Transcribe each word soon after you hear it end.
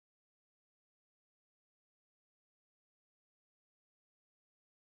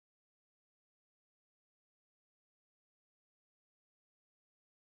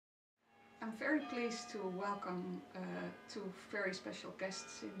I'm very pleased to welcome two very special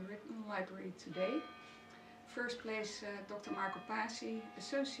guests in the Ritman Library today. First place, Dr. Marco Pasi,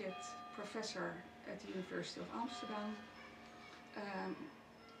 Associate Professor at the University of Amsterdam.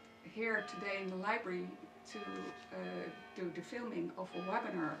 Here today in the library to do the filming of a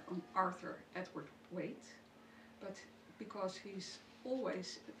webinar on Arthur Edward Waite, but because he's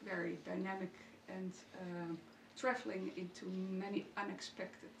always very dynamic and traveling into many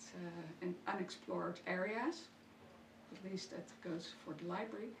unexpected and unexplored areas, at least that goes for the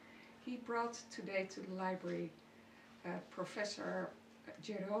library, he brought today to the library Professor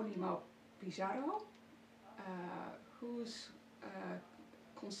Jeronimo Pizarro, who's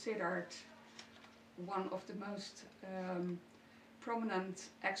considered one of the most prominent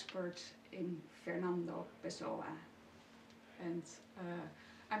experts in Fernando Pessoa. And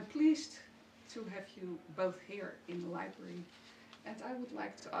I'm pleased to have you both here in the library, and I would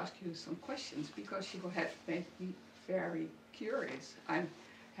like to ask you some questions because you have made me very curious. I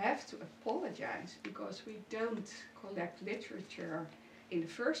have to apologize because we don't collect literature in the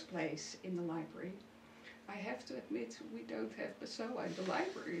first place in the library. I have to admit we don't have Pessoa in the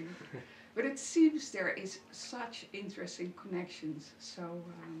library, but it seems there is such interesting connections, so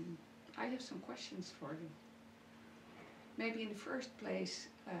I have some questions for you. Maybe in the first place,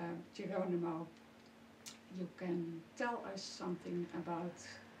 Jerónimo, you can tell us something about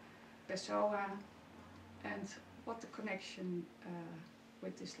Pessoa and what the connection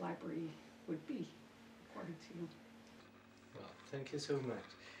with this library would be, according to you. Well, thank you so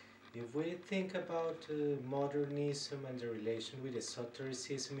much. If we think about modernism and the relation with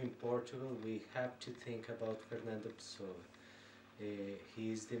esotericism in Portugal, we have to think about Fernando Pessoa.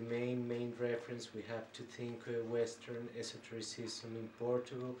 He is the main reference. We have to think Western esotericism in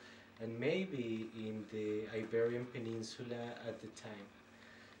Portugal and maybe in the Iberian Peninsula at the time.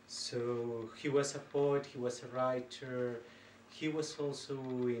 So he was a poet, he was a writer, he was also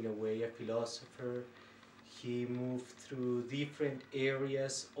in a way a philosopher. He moved through different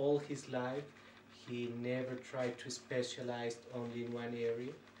areas all his life. He never tried to specialize only in one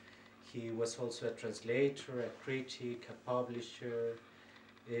area. He was also a translator, a critic, a publisher,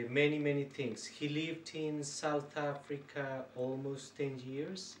 many things. He lived in South Africa almost 10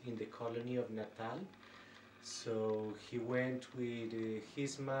 years in the colony of Natal. So he went with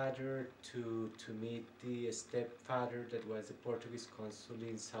his mother to meet the stepfather that was the Portuguese consul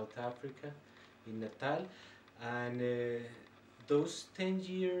in South Africa, in Natal. And those 10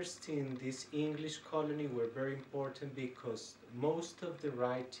 years in this English colony were very important because most of the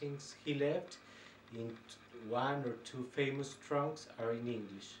writings he left in one or two famous trunks are in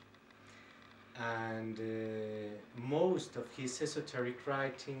English. And most of his esoteric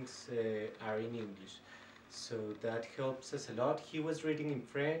writings are in English. So that helps us a lot. He was reading in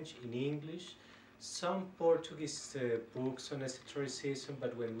French, in English, some Portuguese books on esotericism,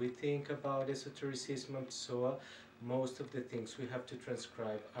 but when we think about esotericism and Pessoa, most of the things we have to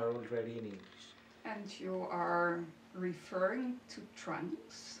transcribe are already in English. And you are referring to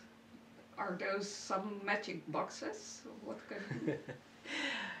trunks? Are those some magic boxes? What can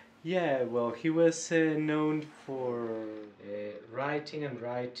Yeah, well, he was known for writing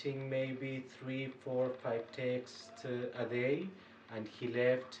maybe 3, 4, 5 texts a day, and he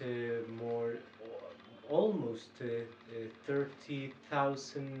left almost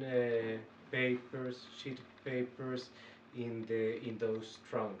 30,000 papers, sheet papers in those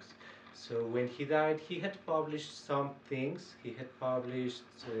trunks. So when he died, he had published some things. He had published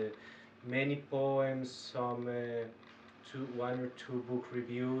many poems, some one or two book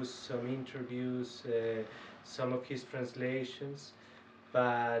reviews, some interviews, some of his translations,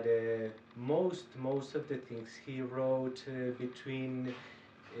 but most of the things he wrote between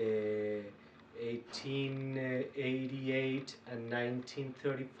 1888 and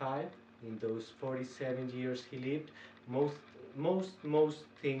 1935. In those 47 years he lived, most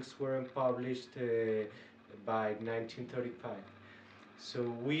things were published by 1935. So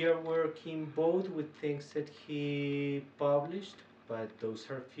we are working both with things that he published, but those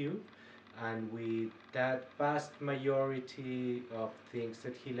are few, and with that vast majority of things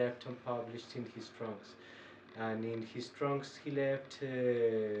that he left unpublished in his trunks. And in his trunks he left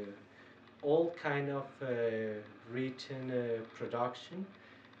all kind of written production,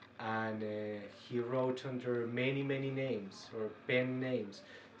 and he wrote under many names or pen names.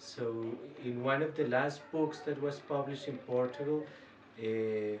 So in one of the last books that was published in Portugal,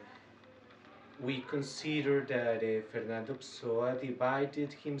 we consider that Fernando Pessoa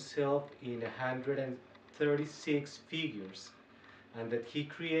divided himself in 136 figures, and that he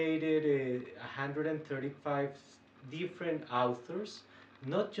created 135 different authors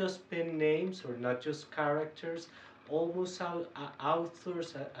not just pen names or not just characters, almost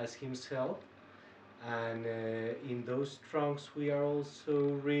authors as himself. And in those trunks, we are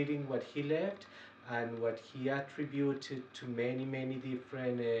also reading what he left and what he attributed to many, many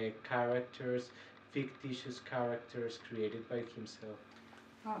different characters, fictitious characters created by himself.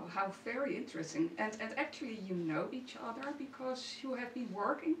 Oh, how very interesting. And actually, you know each other because you have been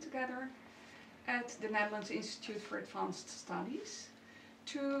working together at the Netherlands Institute for Advanced Studies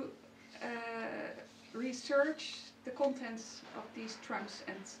to research the contents of these trunks,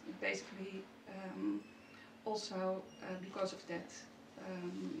 and basically also because of that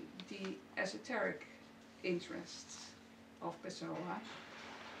the esoteric interests of Pessoa,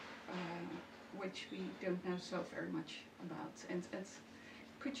 which we don't know so very much about. And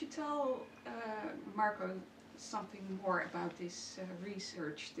could you tell Marco something more about this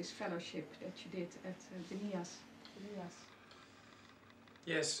research, this fellowship that you did at the NIAS?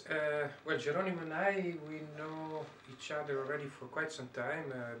 Yes, well, Jerónimo and I, we know each other already for quite some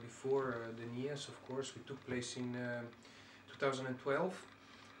time, before the NIAS, of course, we took place in 2012.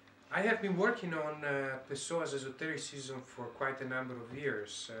 I have been working on Pessoa's esotericism for quite a number of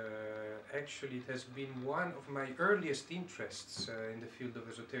years. Actually, it has been one of my earliest interests in the field of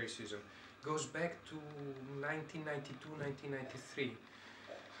esotericism. It goes back to 1992, 1993.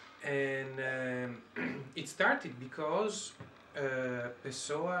 And it started because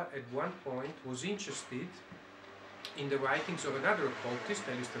Pessoa at one point was interested in the writings of another occultist,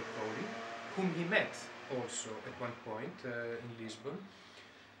 Esther Ritman, whom he met also at one point in Lisbon.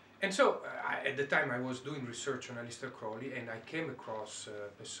 And so, at the time I was doing research on Aleister Crowley and I came across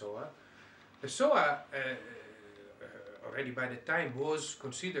Pessoa. Pessoa, already by the time, was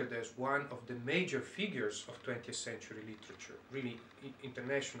considered as one of the major figures of 20th century literature, really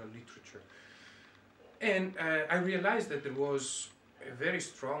international literature. And I realized that there was a very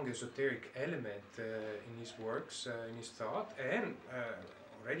strong esoteric element in his works, in his thought, and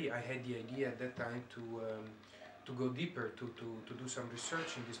already I had the idea at that time to go deeper, to do some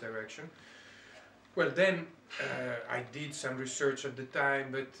research in this direction. Well, then I did some research at the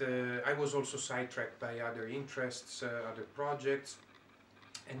time, but I was also sidetracked by other interests, other projects.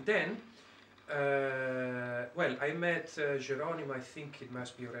 And then, well, I met Jerónimo, I think it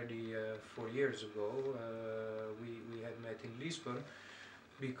must be already 4 years ago. We had met in Lisbon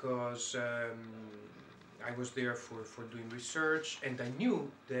because I was there for doing research, and I knew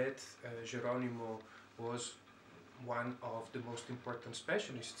that Jerónimo was one of the most important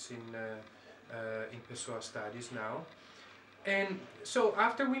specialists in Pessoa studies now. And so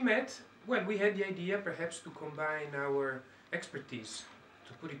after we met, well, we had the idea perhaps to combine our expertise,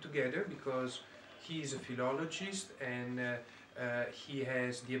 to put it together, because he is a philologist and he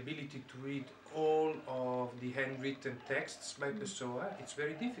has the ability to read all of the handwritten texts by Pessoa. It's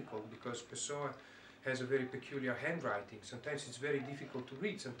very difficult because Pessoa has a very peculiar handwriting. Sometimes it's very difficult to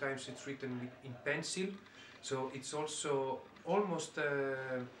read, sometimes it's written in pencil. So it's also almost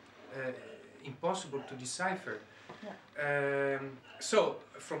impossible to decipher. Yeah. So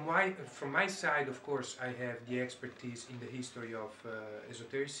from my side, of course, I have the expertise in the history of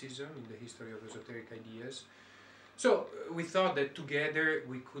esotericism, in the history of esoteric ideas. So we thought that together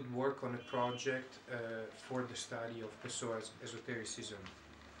we could work on a project for the study of Pessoa's esotericism,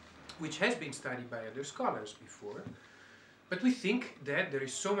 which has been studied by other scholars before. But we think that there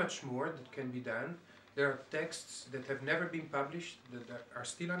is so much more that can be done. There are texts that have never been published, that are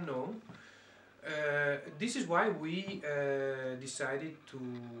still unknown. This is why we decided to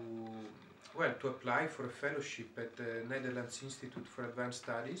apply for a fellowship at the Netherlands Institute for Advanced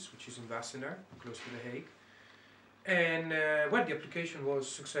Studies, which is in Wassenaar, close to The Hague. And well, the application was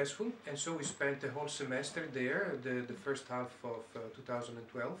successful, and so we spent a whole semester there, the first half of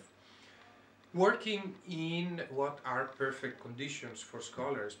 2012. Working in what are perfect conditions for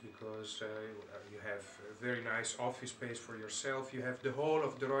scholars, because you have a very nice office space for yourself, you have the whole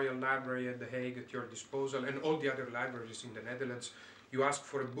of the Royal Library at The Hague at your disposal, and all the other libraries in the Netherlands. You ask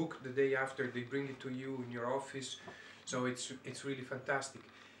for a book the day after, they bring it to you in your office, so it's really fantastic.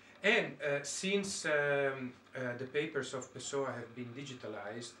 And since the papers of Pessoa have been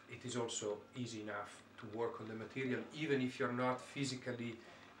digitalized, it is also easy enough to work on the material, even if you're not physically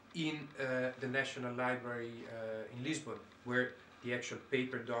in the National Library in Lisbon, where the actual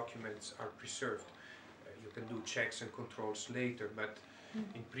paper documents are preserved. You can do checks and controls later, but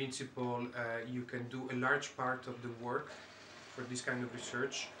in principle you can do a large part of the work for this kind of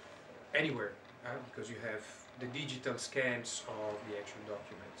research anywhere, because you have the digital scans of the actual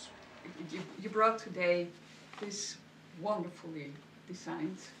documents. You brought today this wonderfully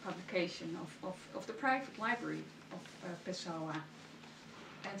designed publication of the private library of Pessoa.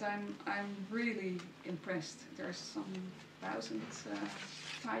 and I'm really impressed. There's some 1,000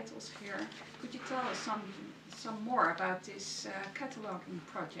 titles here. Could you tell us some more about this cataloging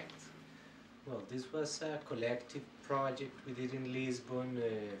project? Well, this was a collective project we did in Lisbon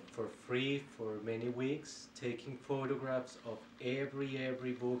for free for many weeks, taking photographs of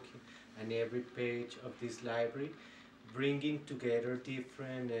every book and every page of this library, bringing together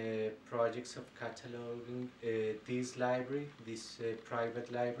different projects of cataloging this library, this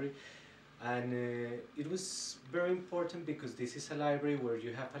private library. And it was very important because this is a library where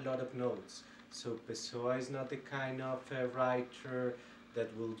you have a lot of notes. So Pessoa is not the kind of writer that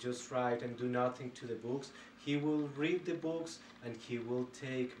will just write and do nothing to the books. He will read the books and he will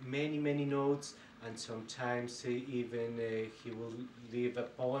take many notes, and sometimes even he will leave a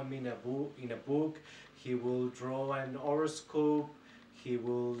poem in a book. He will draw an horoscope. He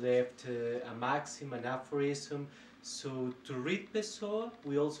will left a maxim, an aphorism. So to read Pessoa,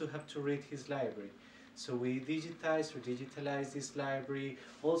 we also have to read his library. So we digitalize this library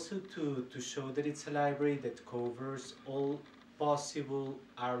also to show that it's a library that covers all possible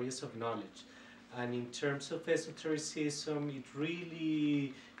areas of knowledge. And in terms of esotericism, you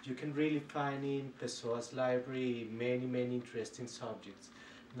can really find in Pessoa's library many interesting subjects.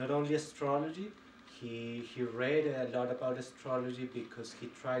 Not only astrology, he read a lot about astrology because he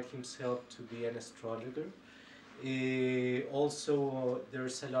tried himself to be an astrologer. Also,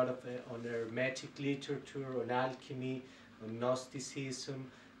 there's a lot of on hermetic literature, on alchemy, on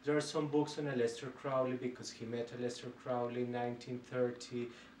Gnosticism. There are some books on Aleister Crowley because he met Aleister Crowley in 1930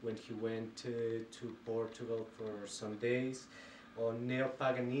 when he went to Portugal for some days. On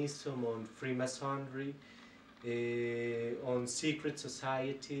neo-paganism, on Freemasonry, on secret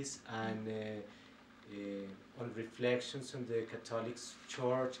societies, and on reflections on the Catholic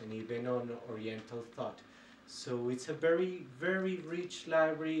Church, and even on Oriental thought. So it's a very rich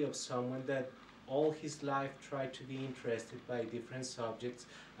library of someone that all his life tried to be interested by different subjects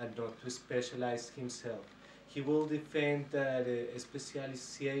and not to specialize himself. He will defend that a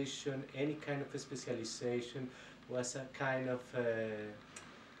specialization, any kind of a specialization, was a kind of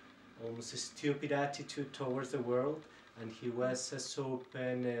almost a stupid attitude towards the world, and he was as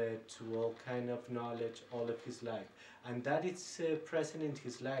open to all kind of knowledge all of his life. And that is present in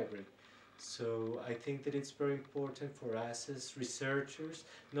his library. So I think that it's very important for us as researchers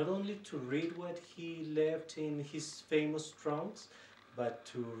not only to read what he left in his famous trunks, but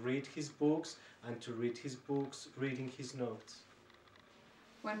to read his books, and to read his books reading his notes.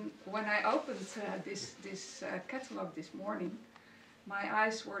 When I opened this catalog this morning, my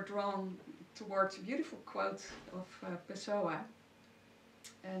eyes were drawn towards a beautiful quote of Pessoa,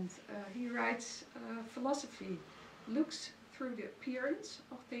 and he writes, philosophy looks through the appearance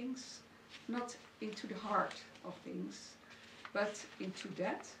of things, not into the heart of things, but into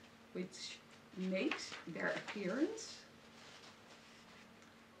that which makes their appearance,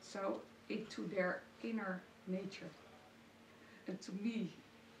 so into their inner nature. And to me,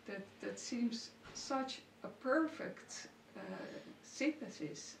 that seems such a perfect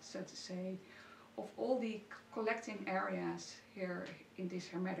synthesis, so to say, of all the collecting areas here in this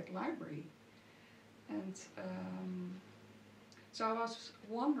Hermetic library. And so I was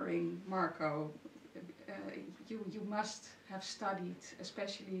wondering, Marco, you must have studied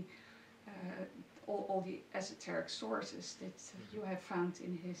especially all the esoteric sources that you have found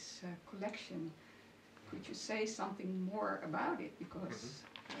in his collection. Could you say something more about it? Because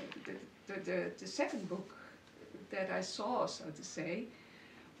the second book that I saw, so to say,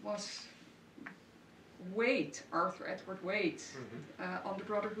 was Waite, Arthur Edward Waite, on the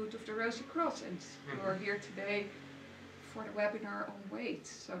Brotherhood of the Rosy Cross, and you are here today for the webinar on Waite.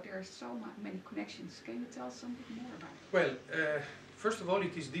 So there are so many connections. Can you tell us something more about it? Well, first of all,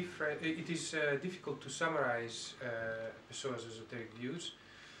 it is difficult to summarize Pessoa's esoteric views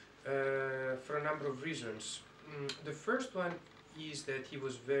for a number of reasons. The first one is that he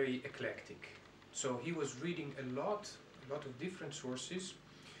was very eclectic. So he was reading a lot of different sources.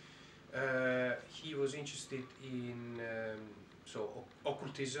 He was interested in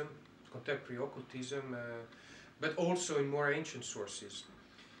occultism, contemporary occultism, but also in more ancient sources.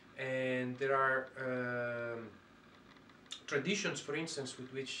 And there are traditions, for instance,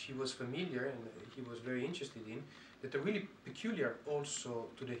 with which he was familiar and he was very interested in, that are really peculiar also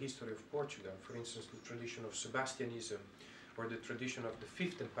to the history of Portugal. For instance, the tradition of Sebastianism or the tradition of the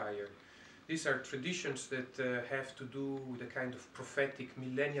Fifth Empire. These are traditions that have to do with a kind of prophetic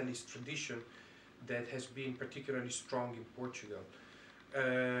millennialist tradition that has been particularly strong in Portugal.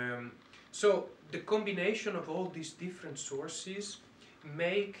 So the combination of all these different sources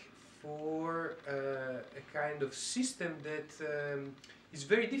make for a kind of system that is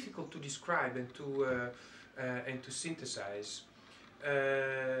very difficult to describe and to synthesize.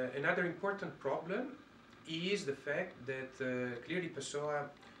 Another important problem is the fact that clearly Pessoa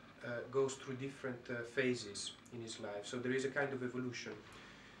goes through different phases in his life, so there is a kind of evolution.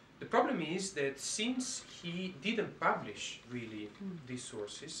 The problem is that since he didn't publish really these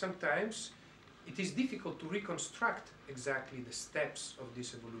sources, sometimes it is difficult to reconstruct exactly the steps of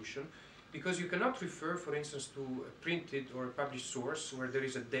this evolution, because you cannot refer, for instance, to a printed or a published source where there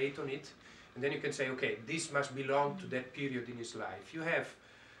is a date on it, and then you can say, okay, this must belong to that period in his life. You have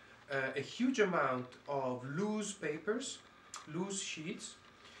a huge amount of loose papers, loose sheets,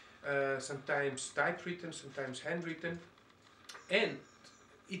 sometimes typewritten, sometimes handwritten, and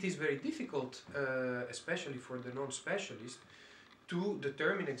it is very difficult, especially for the non-specialist, to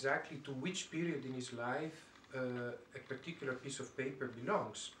determine exactly to which period in his life a particular piece of paper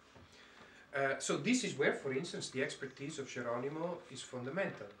belongs. So this is where, for instance, the expertise of Jerónimo is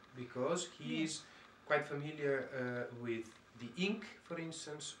fundamental, because he is quite familiar with the ink, for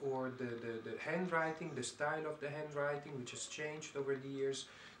instance, or the handwriting, the style of the handwriting, which has changed over the years,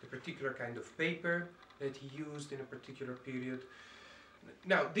 the particular kind of paper that he used in a particular period.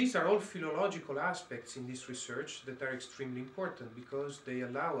 Now, these are all philological aspects in this research that are extremely important, because they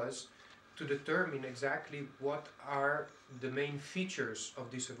allow us to determine exactly what are the main features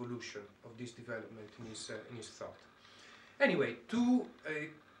of this evolution, of this development in his thought. Anyway, to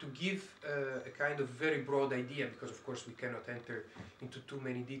give a kind of very broad idea, because of course we cannot enter into too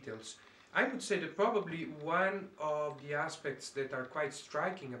many details, I would say that probably one of the aspects that are quite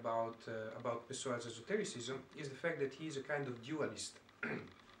striking about Pessoa's esotericism is the fact that he is a kind of dualist.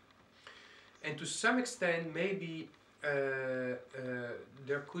 And to some extent, maybe there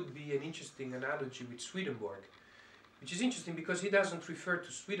could be an interesting analogy with Swedenborg, which is interesting because he doesn't refer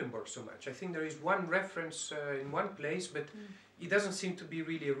to Swedenborg so much. I think there is one reference in one place, but he doesn't seem to be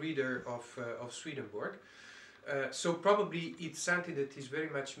really a reader of Swedenborg. So probably it's something that is very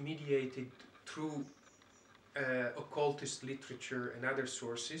much mediated through occultist literature and other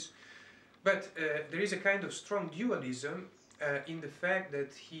sources. But there is a kind of strong dualism in the fact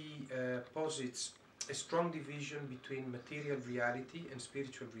that he posits a strong division between material reality and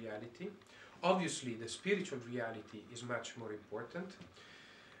spiritual reality. Obviously, the spiritual reality is much more important.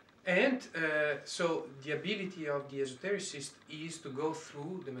 And so the ability of the esotericist is to go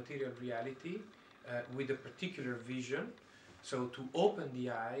through the material reality with a particular vision, so to open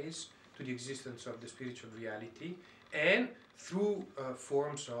the eyes to the existence of the spiritual reality, and through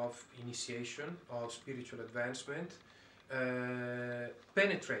forms of initiation, of spiritual advancement,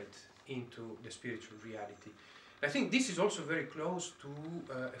 penetrate into the spiritual reality. I think this is also very close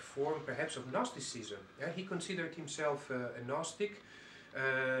to a form perhaps of Gnosticism. He considered himself a Gnostic,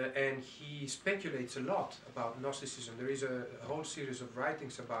 and he speculates a lot about Gnosticism. There is a whole series of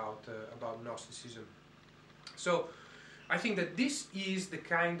writings about Gnosticism. So I think that this is the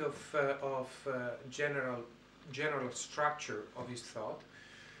kind of general structure of his thought.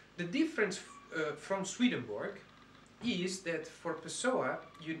 The difference from Swedenborg is that for Pessoa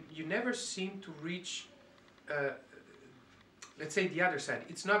you never seem to reach let's say the other side.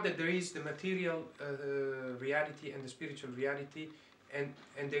 It's not that there is the material reality and the spiritual reality and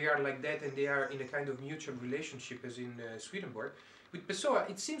they are like that and they are in a kind of mutual relationship as in Swedenborg. With Pessoa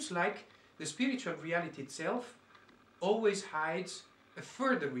it seems like the spiritual reality itself always hides a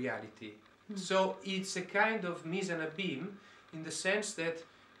further reality. So it's a kind of mise en abîme in the sense that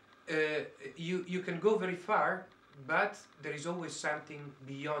you can go very far, but there is always something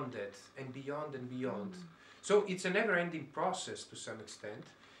beyond that, and beyond and beyond. So it's a never-ending process to some extent,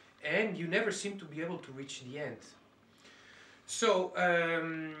 and you never seem to be able to reach the end. So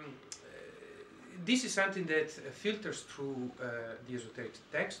this is something that filters through the esoteric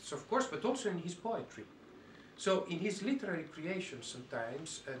texts, of course, but also in his poetry. So in his literary creations,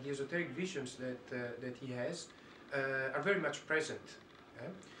 sometimes the esoteric visions that he has are very much present.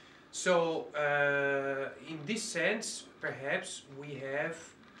 So in this sense, perhaps we have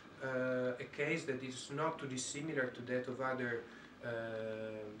a case that is not too dissimilar to that of other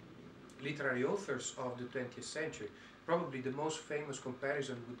literary authors of the 20th century. Probably the most famous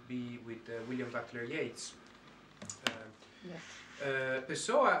comparison would be with William Butler Yeats.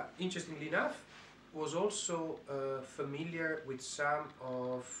 Pessoa, interestingly enough, was also familiar with some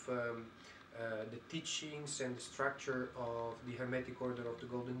of the teachings and the structure of the Hermetic Order of the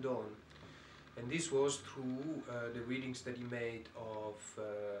Golden Dawn. And this was through the readings that he made of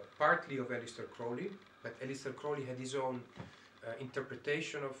partly of Aleister Crowley, but Aleister Crowley had his own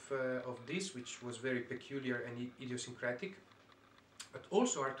interpretation of this, which was very peculiar and idiosyncratic, but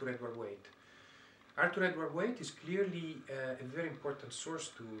also Arthur Edward Waite. Arthur Edward Waite is clearly a very important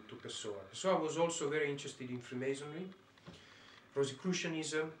source to Pessoa. Pessoa was also very interested in Freemasonry,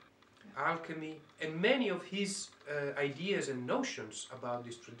 Rosicrucianism, alchemy, and many of his ideas and notions about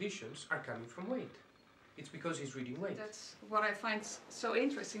these traditions are coming from Waite. It's because he's reading Waite. That's what I find so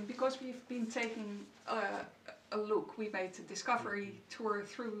interesting, because we've been taking a look. We made a discovery tour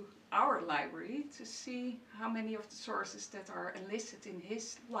through our library to see how many of the sources that are enlisted in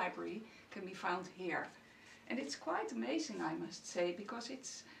his library can be found here. And it's quite amazing, I must say, because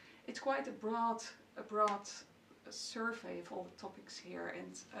it's quite a broad survey of all the topics here.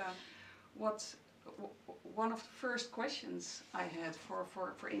 And one of the first questions I had,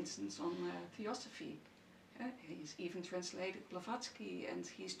 for instance, on theosophy, he's even translated Blavatsky, and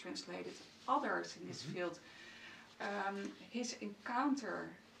he's translated others in this field. His encounter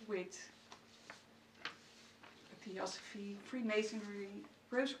with theosophy, Freemasonry,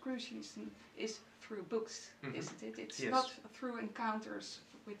 Rosicrucianism is through books, isn't it? It's not through encounters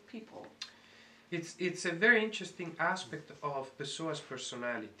with people. It's a very interesting aspect of Pessoa's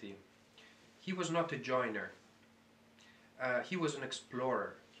personality. He was not a joiner. He was an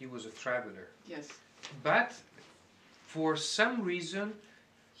explorer. He was a traveler. Yes. But for some reason,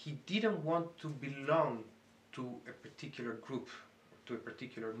 he didn't want to belong to a particular group, to a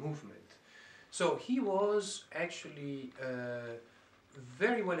particular movement. So he was actually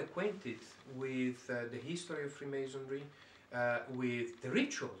very well acquainted with the history of Freemasonry, with the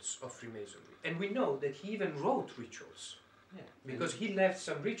rituals of Freemasonry. And we know that he even wrote rituals, because he left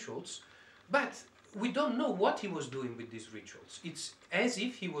some rituals, but we don't know what he was doing with these rituals. It's as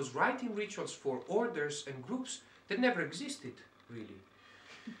if he was writing rituals for orders and groups that never existed, really.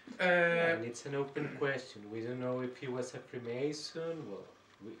 And it's an open question. We don't know if he was a Freemason. Well,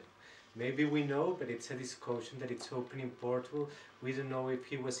 maybe we know, but it's a discussion that it's open in Portugal. We don't know if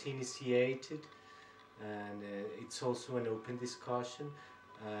he was initiated, and it's also an open discussion.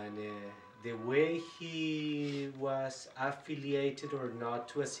 And the way he was affiliated or not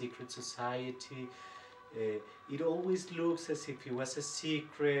to a secret society, it always looks as if he was a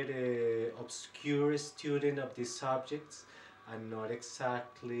secret, obscure student of these subjects, and not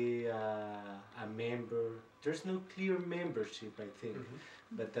exactly a member. There's no clear membership, I think,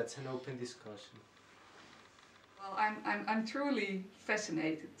 but that's an open discussion. Well, I'm truly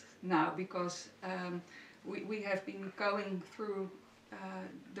fascinated now, because we have been going through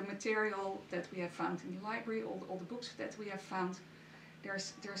the material that we have found in the library, all the books that we have found.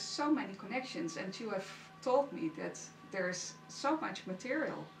 There's so many connections, and you have told me that there's so much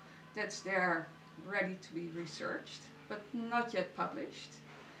material that's there ready to be researched, but not yet published.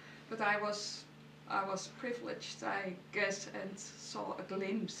 But I was privileged, I guess, and saw a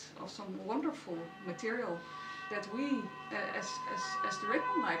glimpse of some wonderful material that we, as the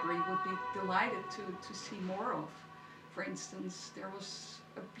Ritman Library, would be delighted to see more of. For instance, there was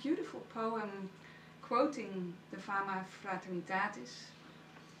a beautiful poem quoting the Fama Fraternitatis,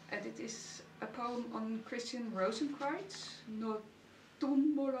 and it is a poem on Christian Rosenkreutz, No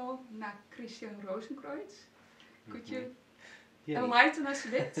Túmulo na Christian Rosenkreutz. Could you enlighten us a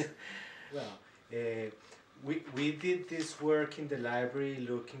bit? Well, we did this work in the library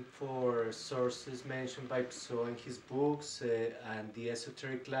looking for sources mentioned by Pessoa in his books and the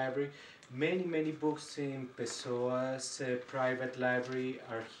esoteric library. Many books in Pessoa's private library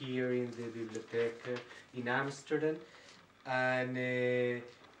are here in the Bibliotheca in Amsterdam, and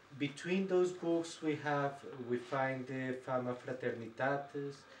between those books we find the Fama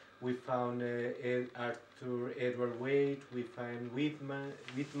Fraternitatis, we found Arthur Edward Waite, we find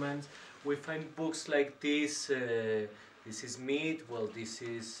Whitman's, we find books like this. This is Mead. Well, this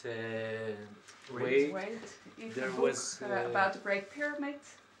is Waite. There was about the Great Pyramid.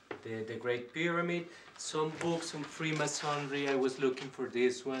 The Great Pyramid. Some books on Freemasonry. I was looking for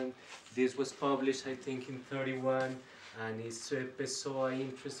this one. This was published, I think, in '31, and is Pessoa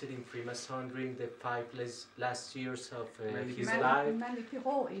interested in Freemasonry in the 5 last years of his life. Many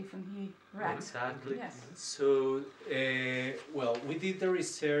people even he read. Exactly. Yes. So, well, we did the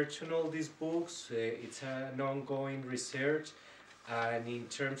research on all these books. It's an ongoing research, and in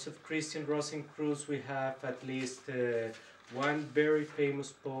terms of Christian Rosenkreutz, we have at least one very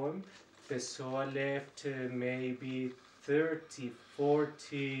famous poem. Pessoa left maybe 30,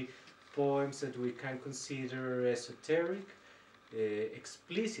 40 poems that we can consider esoteric,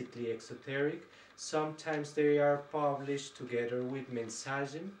 explicitly exoteric. Sometimes they are published together with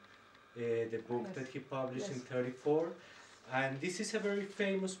Mensagem, the book that he published in '34. And this is a very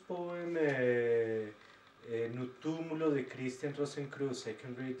famous poem, No Túmulo de Christian Rosenkreutz. I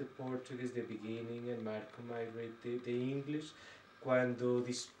can read the Portuguese, the beginning, and Marco might read the English. Quando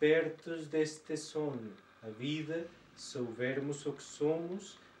despertos deste sono, a vida, soubermos o que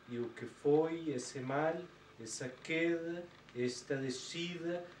somos e o que foi esse mal, essa queda, esta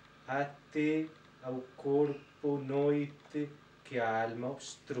descida, até ao corpo noite que a alma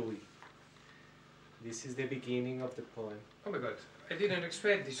obstrui. This is the beginning of the poem. Oh my God, I didn't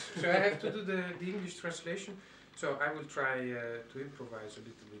expect this. So I have to do the English translation. So I will try to improvise a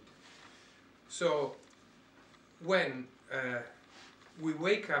little bit. So when we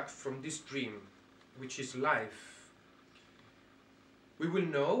wake up from this dream, which is life, we will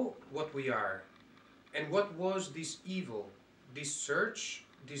know what we are and what was this evil, this search,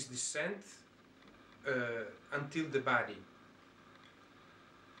 this descent until the body,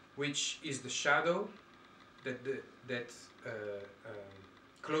 which is the shadow that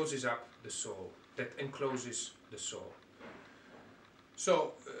closes up the soul, that encloses the soul.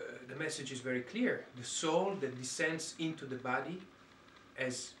 So the message is very clear. The soul that descends into the body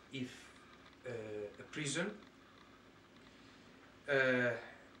as if a prison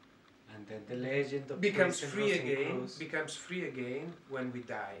And then the legend of becomes Christian free again, Rosencrantz. becomes free again when we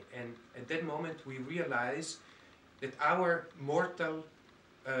die. And at that moment we realize that our mortal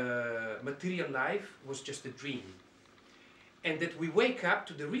material life was just a dream. And that we wake up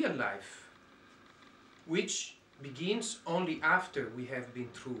to the real life, which begins only after we have been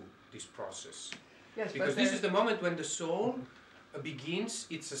through this process. Yes, Because this is the moment when the soul begins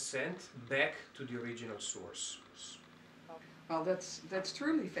its ascent back to the original source. well, that's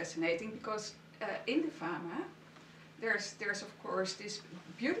truly fascinating, because in the Fama, there's of course this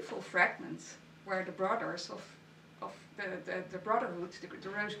beautiful fragment where the brothers of the Brotherhood, the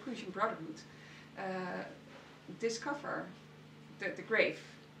Rosicrucian Brotherhood, discover the grave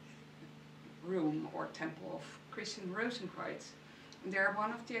room or temple of Christian Rosencrantz. And there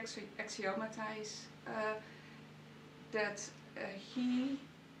one of the axiomata is that he,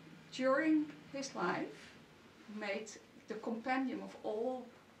 during his life, made the compendium of all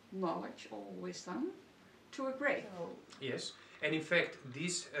knowledge, all wisdom, to a grave. Yes, and in fact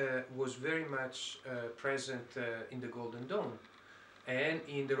this was very much present in the Golden Dawn and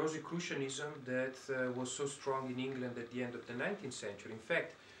in the Rosicrucianism that was so strong in England at the end of the 19th century. In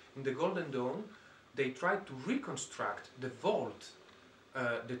fact, in the Golden Dawn they tried to reconstruct the vault,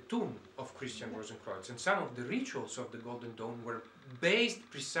 the tomb of Christian Rosencrantz, and some of the rituals of the Golden Dawn were based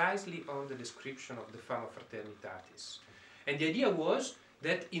precisely on the description of the Fama Fraternitatis. And the idea was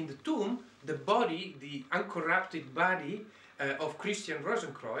that in the tomb, the body, the uncorrupted body of Christian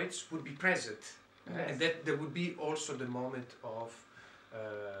Rosencrantz would be present. Yes. And that there would be also the moment of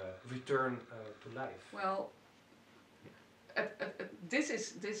return to life. Well, this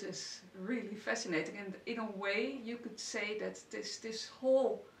is really fascinating, and in a way you could say that this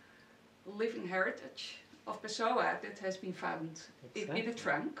whole living heritage of Pessoa that has been found in a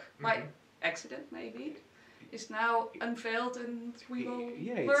trunk by accident maybe is now unveiled, and we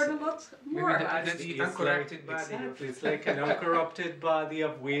will learn a lot more about it. The uncorrupted body. Exactly, it's like an uncorrupted body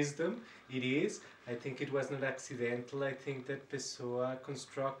of wisdom. It is. I think it was not accidental. I think that Pessoa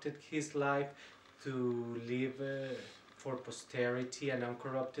constructed his life to live for posterity, an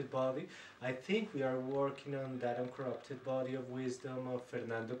uncorrupted body. I think we are working on that uncorrupted body of wisdom of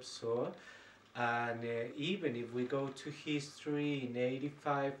Fernando Pessoa. And even if we go to history in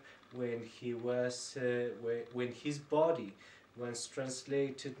 85, when he was, when his body was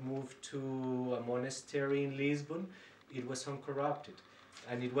translated, moved to a monastery in Lisbon, it was uncorrupted.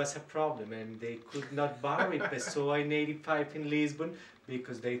 And it was a problem, and they could not bury Pessoa in 85 in Lisbon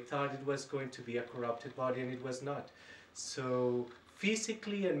because they thought it was going to be a corrupted body, and it was not. So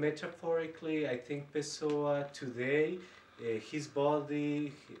physically and metaphorically, I think Pessoa today, his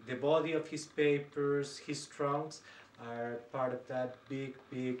body, the body of his papers, his trunks, are part of that big,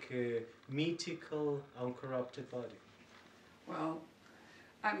 mythical, uncorrupted body. Well,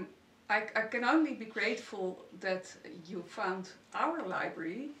 I can only be grateful that you found our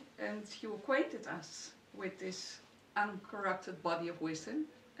library and you acquainted us with this uncorrupted body of wisdom,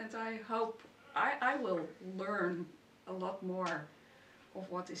 and I hope I will learn a lot more of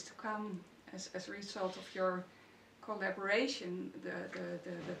what is to come as a result of your collaboration,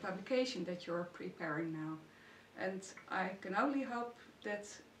 the publication that you're preparing now. And I can only hope that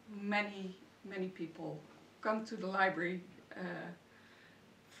many people come to the library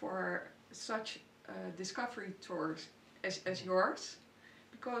for such discovery tours as yours,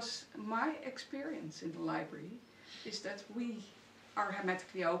 because my experience in the library is that we are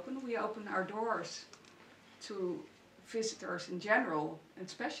hermetically open. We open our doors to visitors in general and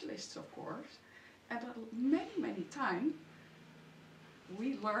specialists, of course, and many times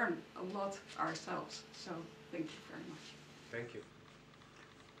we learn a lot ourselves. So thank you very much.